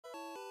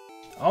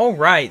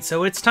Alright,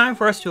 so it's time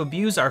for us to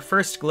abuse our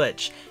first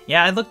glitch.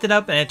 Yeah, I looked it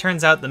up and it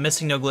turns out the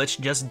missing no glitch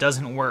just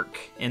doesn't work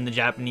in the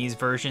Japanese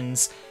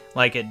versions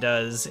like it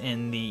does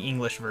in the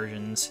English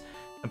versions.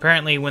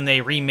 Apparently when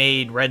they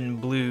remade Red and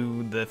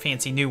Blue, the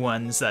fancy new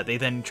ones that they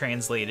then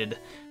translated,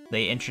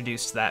 they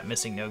introduced that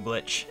missing no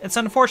glitch. It's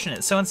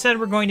unfortunate, so instead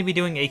we're going to be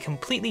doing a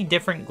completely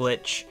different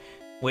glitch,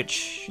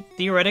 which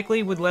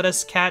theoretically would let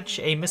us catch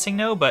a missing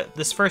no, but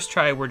this first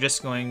try we're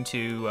just going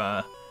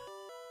to,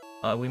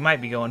 we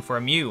might be going for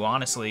a Mew,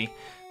 honestly.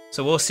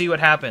 So we'll see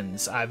what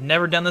happens. I've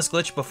never done this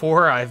glitch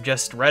before, I've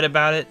just read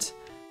about it.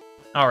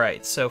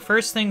 Alright, so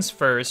first things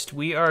first,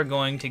 we are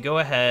going to go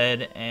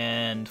ahead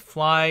and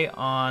fly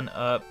on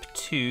up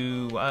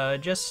to,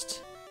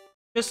 just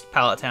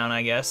Pallet Town,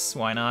 I guess.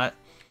 Why not?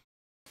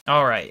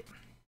 Alright.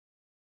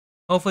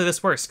 Hopefully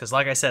this works, because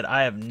like I said,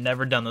 I have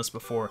never done this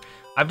before.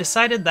 I've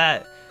decided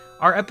that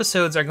our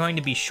episodes are going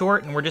to be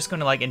short, and we're just going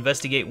to, like,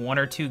 investigate one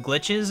or two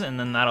glitches, and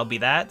then that'll be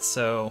that,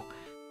 so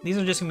these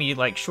are just going to be,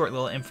 like, short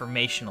little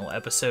informational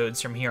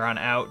episodes from here on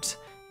out,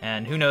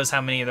 and who knows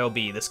how many there'll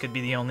be. This could be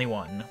the only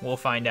one. We'll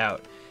find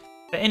out.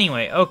 But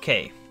anyway,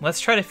 okay, let's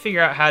try to figure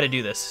out how to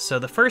do this. So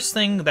the first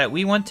thing that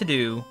we want to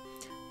do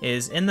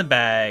is, in the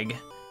bag,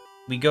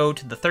 we go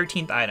to the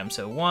 13th item.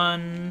 So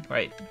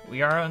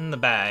we are on the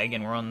bag,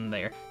 and we're on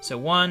there. So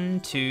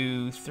 1,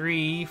 2,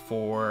 3,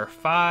 4,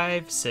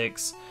 5,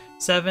 6,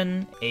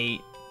 7,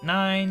 8,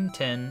 9,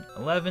 10,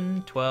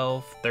 11,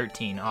 12,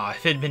 13. Aw,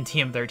 if it had been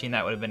TM13,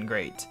 that would have been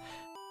great.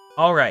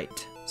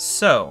 Alright,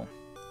 so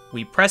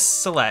we press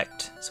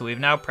select. So we've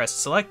now pressed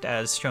select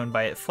as shown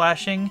by it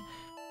flashing.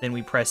 Then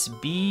we press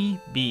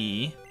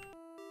B.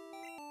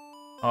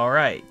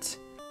 Alright.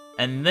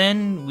 And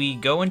then we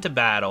go into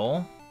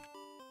battle.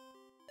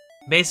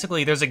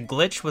 Basically, there's a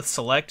glitch with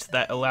select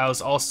that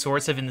allows all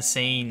sorts of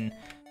insane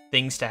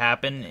things to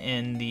happen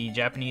in the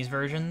Japanese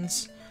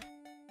versions.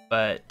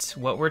 But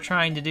what we're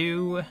trying to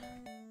do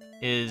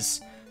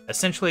is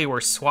essentially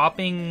we're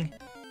swapping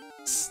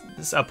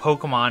a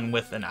Pokemon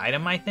with an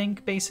item, I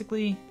think,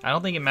 basically. I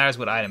don't think it matters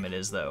what item it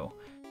is, though.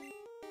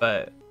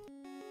 But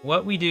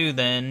what we do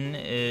then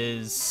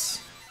is,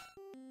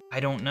 I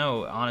don't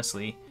know,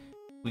 honestly.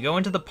 We go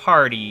into the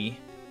party,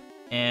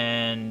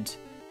 and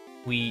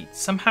we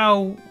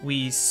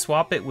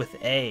swap it with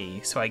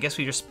A. So I guess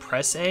we just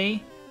press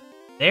A.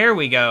 There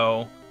we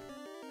go.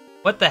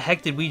 What the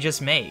heck did we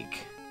just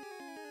make?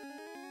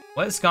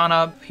 What's gone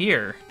up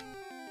here?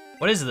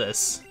 What is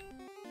this?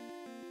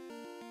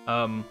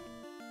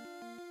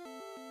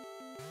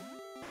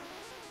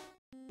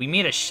 We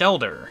made a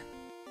Shelter.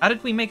 How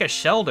did we make a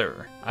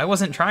Shelter? I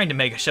wasn't trying to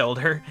make a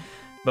Shelter,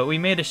 but we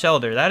made a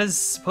Shelter. That is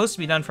supposed to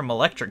be done from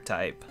electric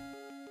type.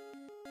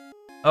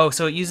 Oh,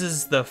 so it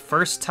uses the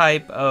first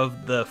type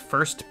of the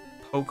first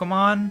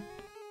Pokemon,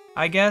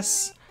 I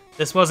guess?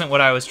 This wasn't what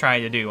I was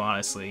trying to do,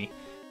 honestly.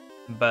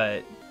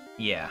 But,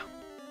 yeah.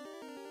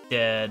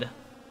 Dead.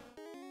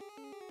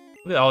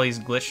 Look at all these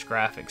glitched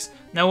graphics.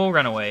 No, we'll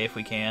run away if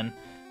we can.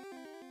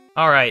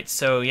 Alright,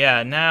 so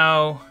yeah,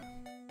 now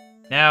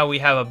we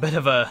have a bit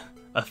of a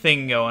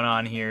thing going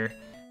on here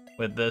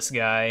with this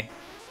guy.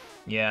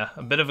 Yeah,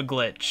 a bit of a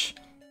glitch.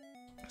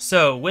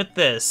 So, with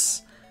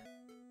this,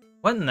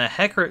 what in the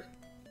heck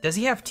does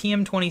he have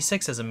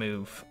TM26 as a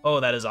move?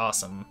 Oh, that is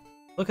awesome.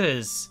 Look at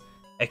his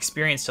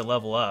experience to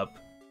level up.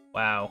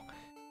 Wow.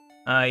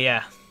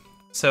 Yeah.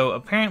 So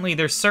apparently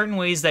there's certain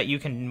ways that you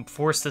can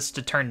force this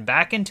to turn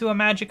back into a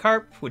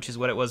Magikarp, which is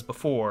what it was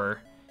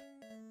before.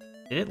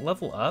 Did it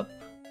level up?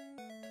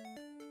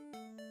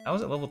 I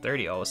was at level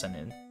 30 all of a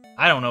sudden.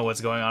 I don't know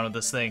what's going on with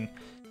this thing.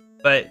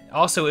 But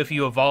also if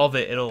you evolve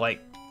it, it'll like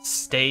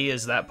stay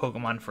as that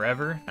Pokemon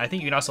forever. I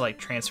think you can also like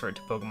transfer it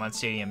to Pokemon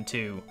Stadium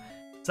too.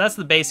 So that's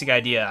the basic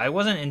idea. I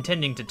wasn't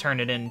intending to turn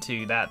it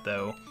into that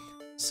though.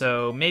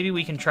 So maybe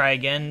we can try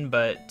again,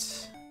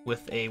 but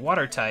with a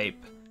water type.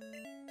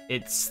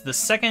 It's the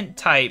second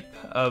type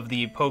of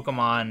the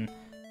Pokemon,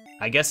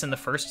 I guess in the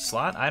first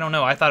slot? I don't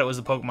know, I thought it was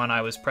the Pokemon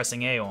I was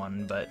pressing A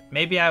on, but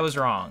maybe I was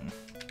wrong.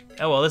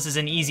 Oh well, this is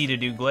an easy to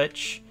do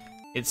glitch.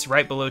 It's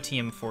right below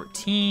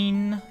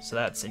TM14, so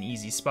that's an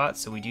easy spot,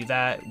 so we do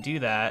that,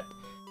 and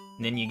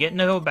then you get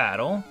into a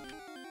battle.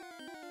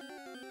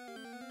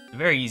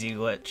 Very easy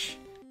glitch.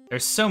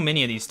 There's so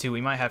many of these too,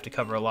 we might have to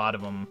cover a lot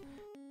of them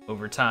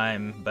over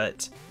time,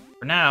 but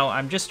for now,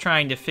 I'm just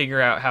trying to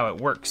figure out how it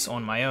works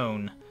on my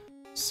own.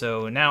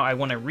 So now I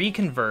want to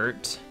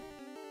reconvert.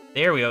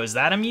 There we go. Is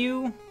that a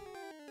Mew?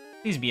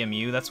 Please be a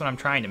Mew. That's what I'm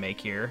trying to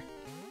make here.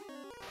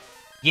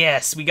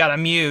 Yes, we got a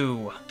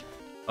Mew.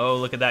 Oh,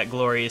 look at that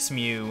glorious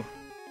Mew.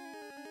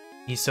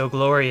 He's so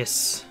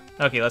glorious.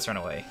 Okay, let's run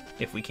away.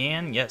 If we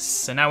can, yes.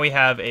 So now we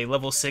have a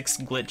level 6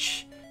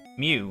 glitch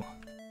Mew.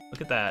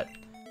 Look at that.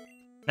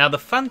 Now the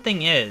fun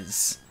thing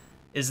is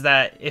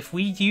that if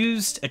we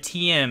used a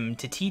TM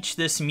to teach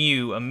this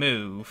Mew a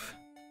move,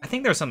 I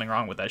think there was something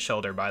wrong with that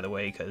Shelter, by the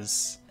way,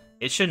 because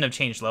it shouldn't have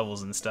changed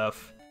levels and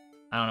stuff.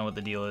 I don't know what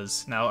the deal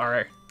is.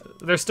 Now,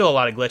 there's still a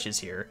lot of glitches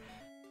here.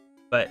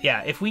 But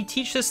yeah, if we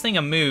teach this thing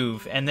a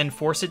move and then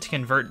force it to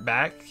convert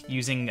back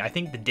using, I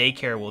think the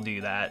daycare will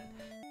do that,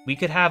 we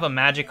could have a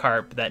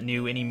Magikarp that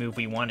knew any move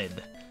we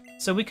wanted.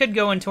 So we could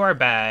go into our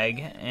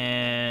bag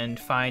and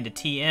find a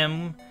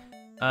TM.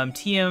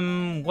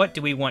 TM, what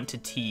do we want to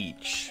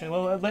teach?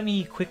 Well, let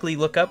me quickly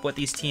look up what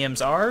these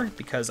TMs are,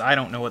 because I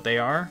don't know what they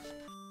are.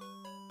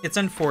 It's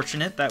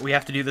unfortunate that we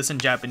have to do this in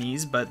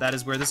Japanese, but that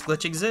is where this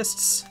glitch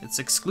exists. It's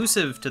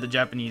exclusive to the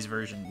Japanese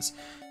versions.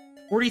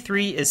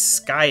 43 is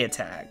Sky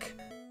Attack.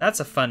 That's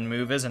a fun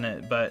move, isn't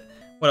it? But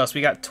what else?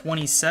 We got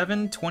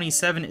 27.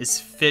 27 is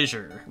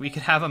Fissure. We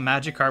could have a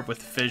Magikarp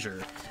with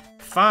Fissure.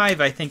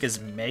 5, I think, is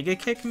Mega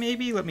Kick,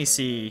 maybe? Let me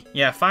see.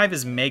 Yeah, 5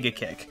 is Mega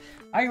Kick.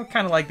 I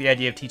kind of like the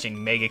idea of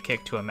teaching Mega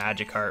Kick to a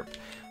Magikarp.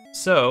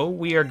 So,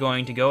 we are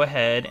going to go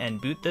ahead and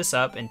boot this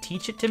up and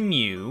teach it to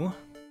Mew.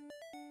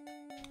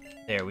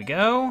 There we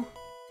go.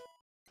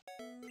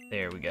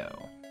 There we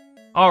go.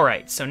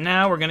 Alright, so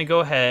now we're going to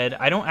go ahead.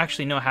 I don't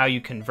actually know how you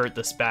convert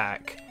this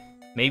back.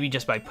 Maybe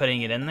just by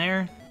putting it in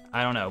there?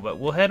 I don't know, but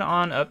we'll head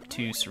on up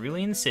to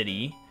Cerulean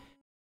City,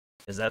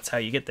 because that's how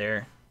you get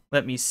there.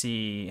 Let me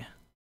see.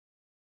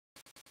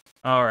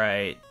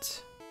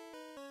 Alright.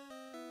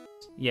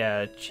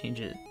 Yeah, change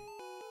it.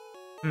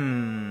 I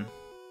don't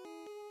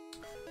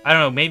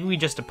know, maybe we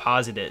just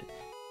deposit it.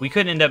 We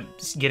could end up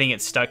getting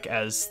it stuck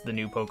as the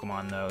new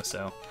Pokemon, though,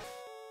 so...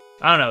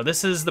 I don't know,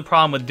 this is the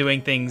problem with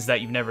doing things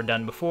that you've never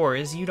done before,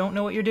 is you don't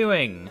know what you're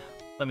doing.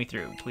 Let me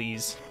through,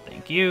 please.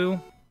 Thank you.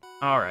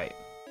 Alright.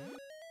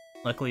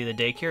 Luckily, the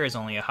daycare is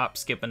only a hop,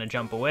 skip, and a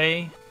jump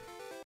away.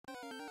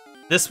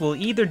 This will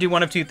either do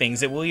one of two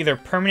things. It will either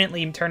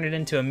permanently turn it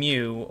into a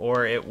Mew,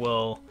 or it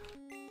will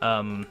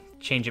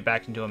change it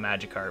back into a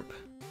Magikarp.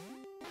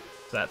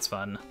 So that's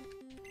fun.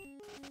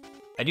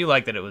 I do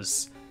like that it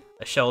was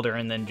a Shelter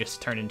and then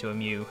just turned into a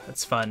Mew.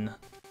 That's fun.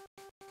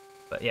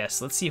 But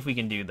yes, let's see if we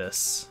can do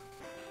this.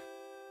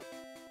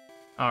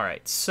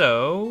 Alright,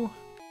 so...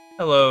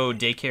 Hello,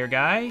 daycare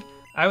guy.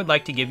 I would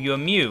like to give you a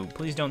Mew.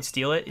 Please don't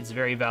steal it. It's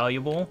very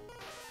valuable.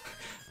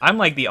 I'm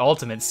like the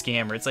ultimate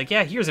scammer. It's like,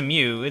 yeah, here's a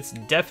Mew. It's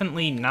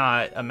definitely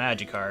not a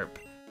Magikarp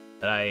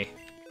that I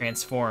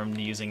transformed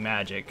using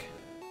magic.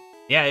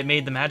 Yeah, it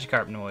made the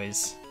Magikarp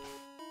noise.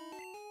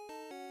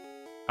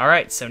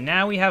 Alright, so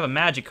now we have a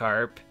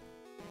Magikarp.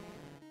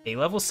 A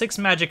level 6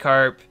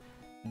 Magikarp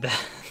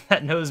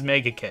that knows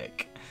Mega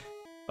Kick.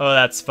 Oh,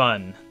 that's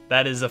fun.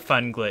 That is a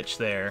fun glitch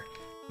there.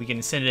 We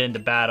can send it into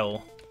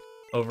battle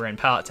over in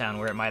Pallet Town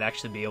where it might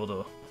actually be able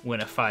to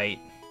win a fight.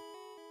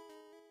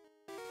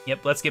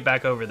 Yep, let's get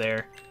back over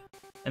there.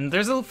 And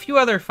there's a few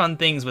other fun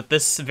things with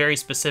this very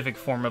specific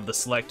form of the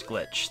select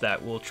glitch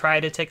that we'll try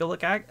to take a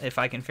look at if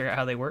I can figure out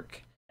how they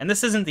work. And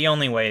this isn't the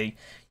only way.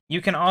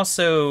 You can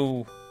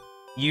also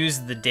use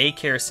the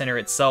daycare center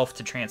itself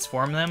to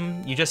transform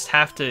them. You just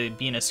have to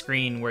be in a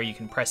screen where you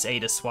can press A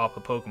to swap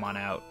a Pokemon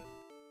out.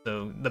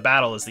 So the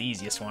battle is the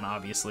easiest one,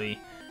 obviously.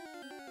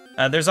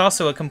 There's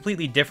also a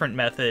completely different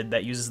method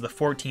that uses the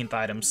 14th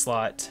item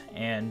slot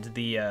and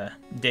the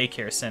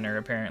daycare center,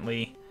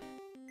 apparently.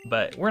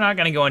 But we're not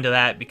going to go into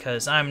that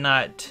because I'm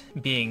not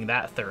being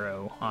that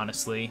thorough,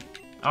 honestly.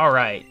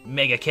 Alright,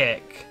 Mega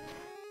Kick.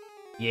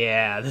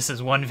 Yeah, this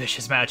is one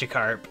vicious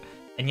Magikarp,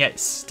 and yet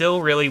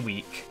still really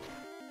weak.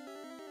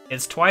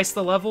 It's twice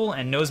the level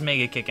and knows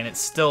Mega Kick, and it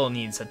still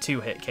needs a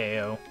 2-hit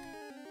KO.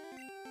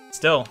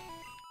 Still,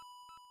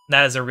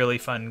 that is a really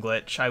fun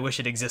glitch. I wish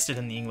it existed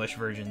in the English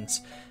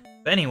versions.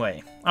 But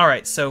anyway,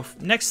 alright, so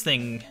next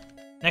thing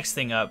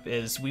up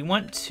is we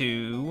want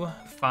to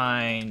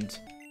find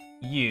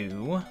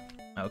you.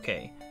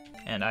 Okay,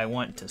 and I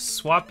want to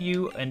swap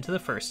you into the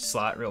first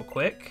slot real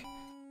quick,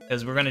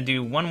 because we're going to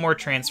do one more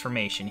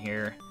transformation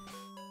here.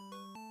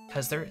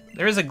 Because there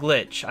is a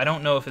glitch. I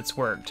don't know if it's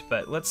worked,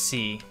 but let's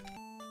see.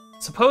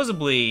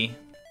 Supposedly,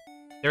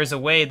 there's a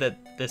way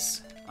that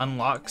this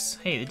unlocks...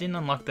 Hey, it didn't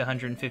unlock the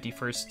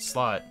 151st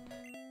slot.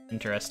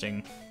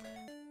 Interesting.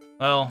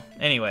 Well,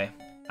 anyway,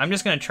 I'm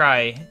just going to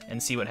try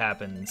and see what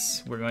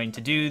happens. We're going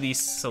to do the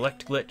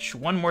select glitch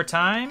one more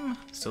time.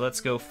 So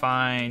let's go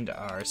find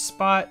our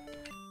spot.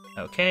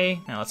 Okay,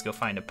 now let's go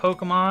find a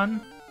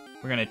Pokemon.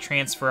 We're going to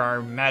transfer our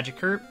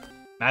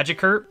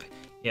Magikarp,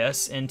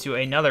 yes, into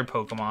another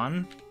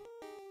Pokemon,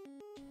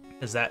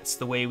 because that's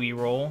the way we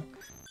roll.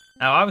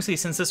 Now, obviously,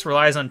 since this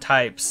relies on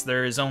types,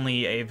 there is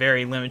only a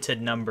very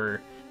limited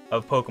number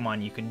of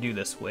Pokemon you can do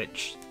this,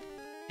 which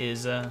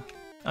is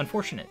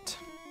unfortunate.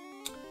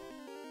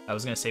 I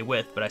was going to say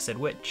with, but I said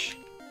which.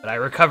 But I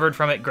recovered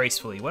from it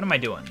gracefully. What am I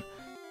doing?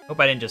 Hope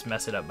I didn't just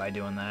mess it up by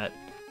doing that.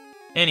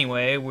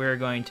 Anyway, we're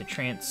going to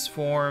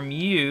transform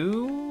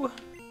you.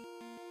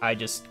 I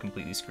just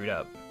completely screwed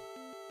up.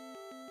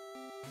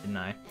 Didn't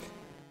I?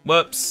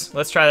 Whoops.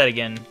 Let's try that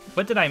again.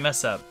 What did I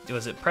mess up?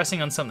 Was it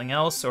pressing on something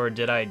else, or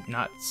did I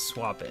not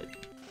swap it?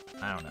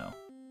 I don't know.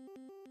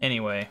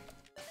 Anyway,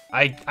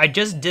 I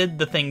just did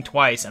the thing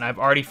twice, and I've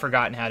already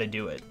forgotten how to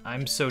do it.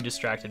 I'm so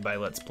distracted by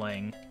Let's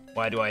Playing.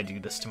 Why do I do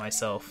this to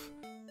myself?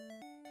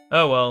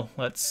 Oh well,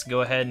 let's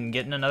go ahead and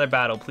get in another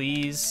battle,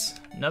 please.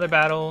 Another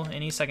battle,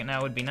 any second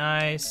now would be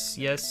nice.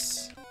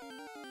 Yes.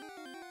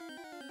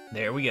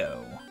 There we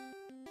go.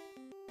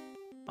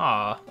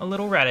 Aw, a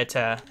little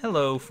Rattata.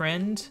 Hello,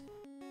 friend.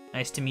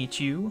 Nice to meet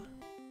you.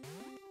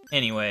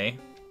 Anyway,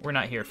 we're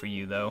not here for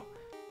you, though.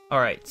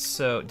 Alright,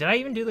 so did I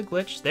even do the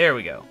glitch? There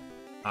we go.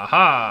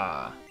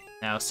 Aha!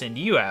 Now send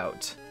you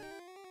out.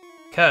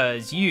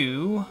 'Cause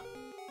you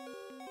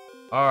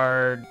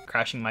are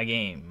crashing my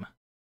game.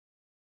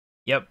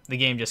 Yep, the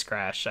game just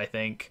crashed, I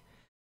think.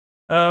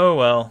 Oh,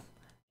 well.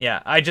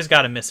 Yeah, I just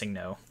got a missing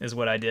no, is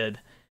what I did.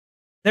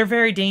 They're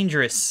very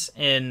dangerous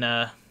in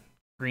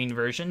Green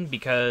version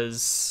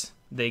because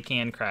they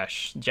can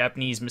crash.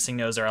 Japanese missing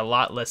no's are a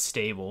lot less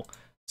stable.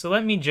 So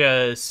let me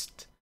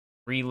just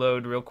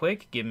reload real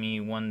quick. Give me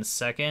 1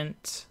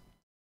 second.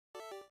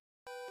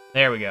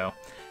 There we go.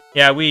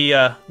 Yeah, we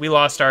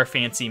lost our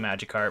fancy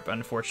Magikarp,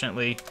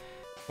 unfortunately.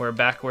 We're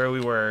back where we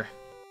were.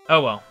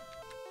 Oh well.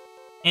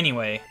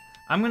 Anyway,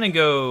 I'm gonna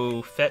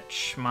go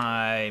fetch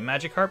my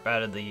Magikarp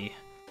out of the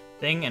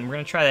thing, and we're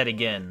gonna try that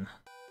again.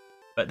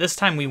 But this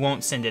time we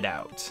won't send it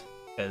out,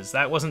 because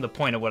that wasn't the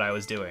point of what I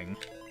was doing.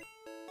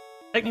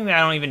 Technically, I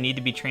don't even need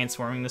to be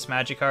transforming this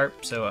Magikarp,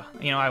 so,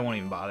 you know, I won't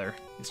even bother.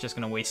 It's just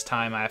gonna waste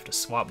time. I have to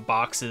swap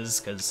boxes,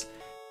 because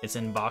it's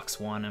in box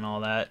 1 and all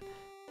that.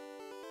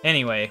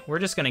 Anyway, we're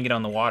just gonna get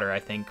on the water, I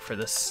think, for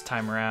this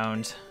time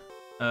around.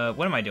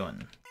 What am I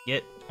doing?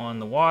 Get on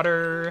the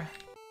water.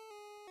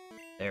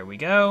 There we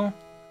go.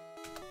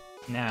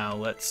 Now,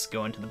 let's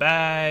go into the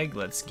bag.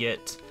 Let's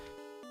get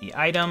the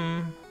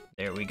item.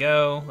 There we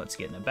go. Let's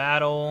get in a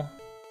battle.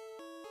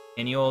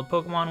 Any old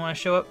Pokemon want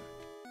to show up?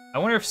 I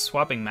wonder if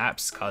swapping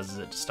maps causes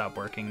it to stop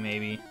working,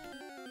 maybe.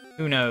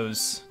 Who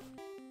knows?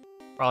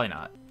 Probably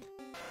not.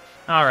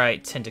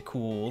 Alright,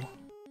 Tentacool.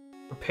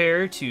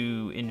 Prepare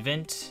to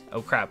invent...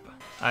 Oh crap,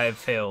 I've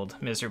failed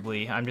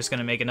miserably. I'm just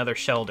gonna make another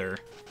Shelter.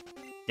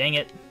 Dang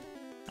it.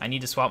 I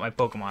need to swap my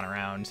Pokemon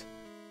around.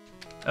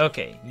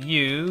 Okay,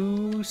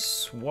 you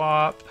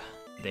swap.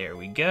 There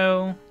we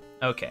go.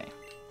 Okay.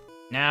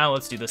 Now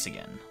let's do this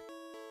again.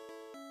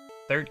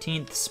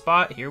 13th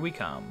spot, here we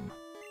come.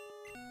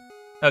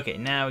 Okay,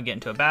 now we get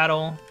into a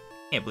battle.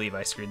 Can't believe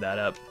I screwed that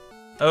up.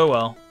 Oh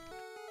well.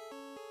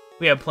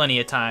 We have plenty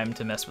of time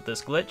to mess with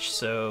this glitch,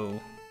 so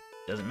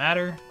doesn't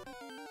matter.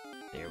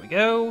 There we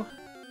go.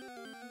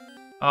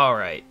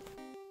 Alright.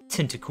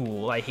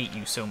 Tentacool, I hate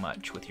you so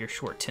much with your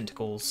short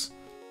tentacles.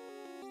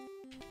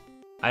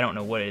 I don't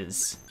know what it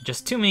is.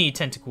 Just too many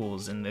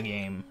tentacles in the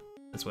game.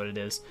 That's what it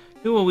is.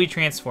 Who will we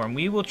transform?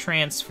 We will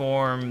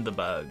transform the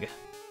bug.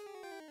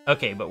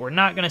 Okay, but we're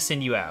not going to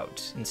send you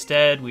out.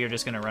 Instead, we are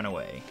just going to run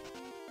away.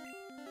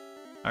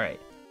 Alright.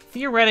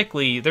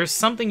 Theoretically, there's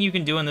something you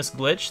can do in this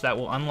glitch that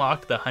will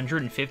unlock the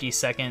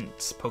 150-second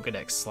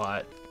Pokedex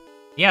slot.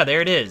 Yeah,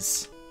 there it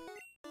is.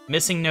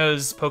 Missing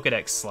Nose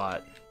Pokedex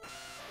slot.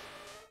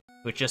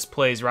 Which just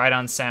plays right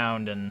on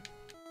sound and,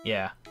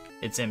 yeah,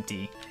 it's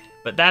empty.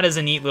 But that is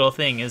a neat little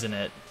thing, isn't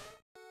it?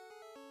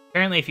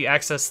 Apparently if you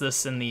access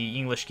this in the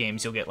English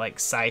games, you'll get like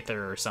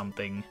Scyther or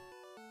something.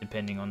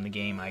 Depending on the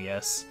game, I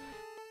guess.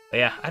 But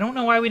yeah, I don't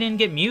know why we didn't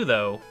get Mew,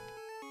 though.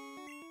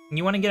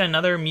 You want to get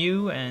another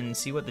Mew and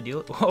see what the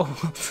deal is? Whoa!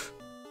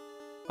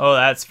 Oh,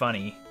 that's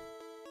funny.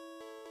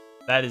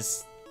 That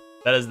is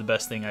the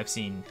best thing I've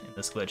seen in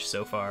this glitch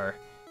so far.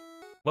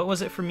 What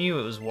was it for Mew?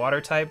 It was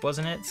water type,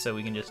 wasn't it? So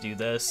we can just do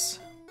this.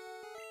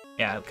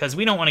 Yeah, because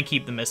we don't want to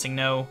keep the missing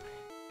no.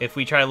 If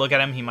we try to look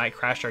at him, he might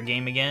crash our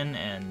game again,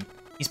 and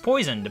he's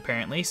poisoned,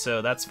 apparently,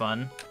 so that's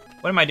fun.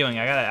 What am I doing?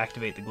 I gotta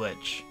activate the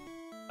glitch.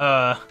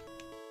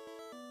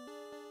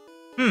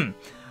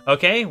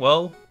 Okay,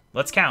 well,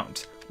 let's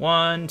count.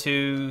 1,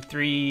 2,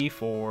 3,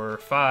 4,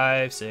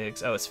 5,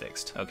 6... Oh, it's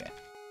fixed. Okay.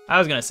 I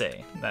was gonna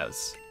say, that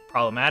was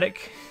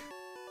problematic.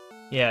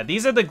 Yeah,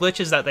 these are the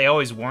glitches that they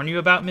always warn you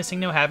about missing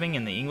no having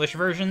in the English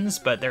versions,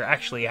 but they're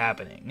actually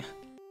happening.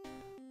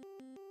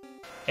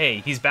 Hey,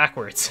 he's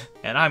backwards,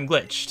 and I'm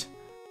glitched.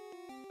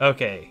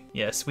 Okay,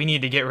 yes, we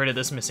need to get rid of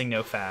this missing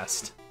no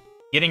fast.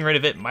 Getting rid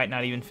of it might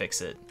not even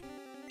fix it.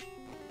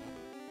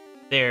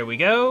 There we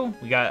go.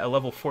 We got a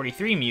level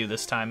 43 Mew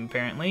this time,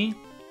 apparently.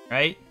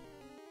 Right?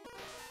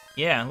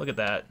 Yeah, look at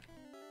that.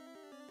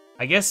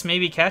 I guess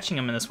maybe catching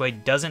them in this way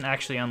doesn't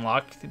actually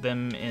unlock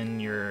them in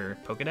your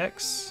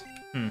Pokedex?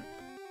 Oh,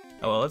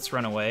 well, let's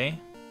run away.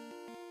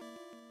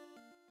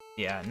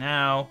 Yeah,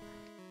 now...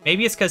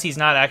 Maybe it's because he's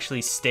not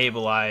actually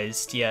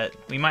stabilized yet.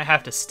 We might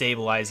have to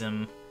stabilize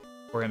him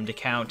for him to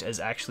count as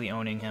actually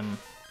owning him.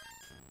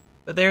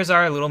 But there's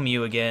our little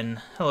Mew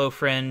again. Hello,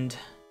 friend.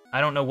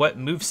 I don't know what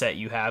moveset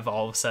you have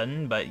all of a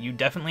sudden, but you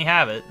definitely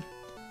have it.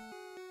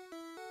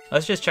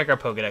 Let's just check our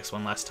Pokedex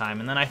one last time,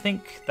 and then I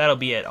think that'll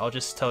be it. I'll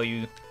just tell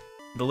you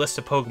the list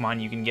of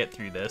Pokemon you can get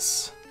through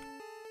this.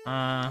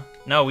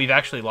 No, we've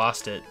actually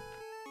lost it.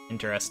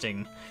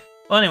 Interesting.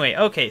 Well, anyway,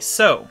 okay,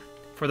 so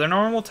for the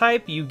normal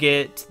type, you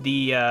get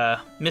the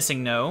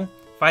missing no.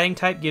 Fighting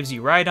type gives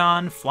you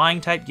Rhydon. Flying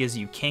type gives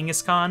you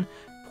Kangaskhan.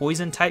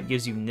 Poison type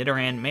gives you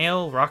Nidoran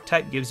male. Rock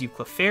type gives you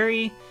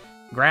Clefairy.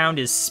 Ground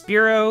is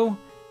Spearow.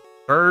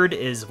 Bird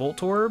is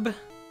Voltorb.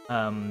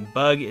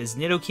 Bug is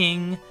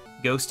Nidoking.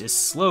 Ghost is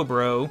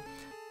Slowbro.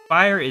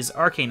 Fire is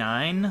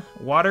Arcanine.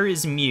 Water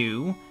is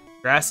Mew.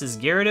 Grass is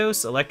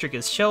Gyarados. Electric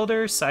is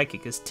Shelter.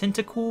 Psychic is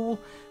Tentacool.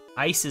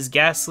 Ice is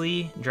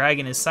Ghastly,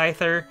 Dragon is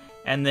Scyther,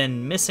 and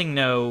then Missing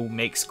No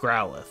makes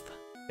Growlithe,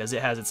 because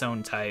it has its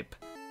own type.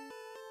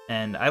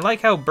 And I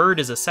like how Bird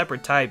is a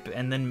separate type,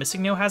 and then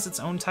Missing No has its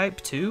own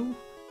type too?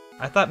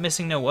 I thought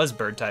Missing No was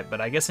Bird type,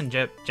 but I guess in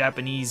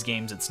Japanese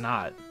games it's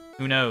not.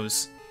 Who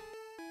knows?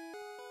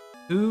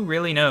 Who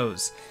really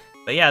knows?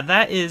 But yeah,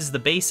 that is the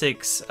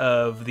basics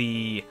of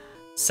the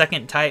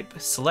second type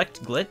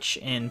select glitch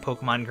in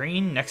Pokemon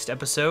Green. Next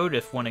episode,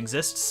 if one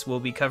exists, we'll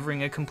be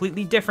covering a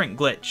completely different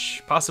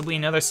glitch. Possibly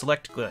another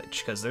select glitch,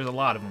 because there's a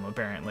lot of them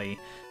apparently.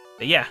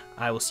 But yeah,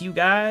 I will see you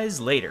guys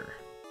later.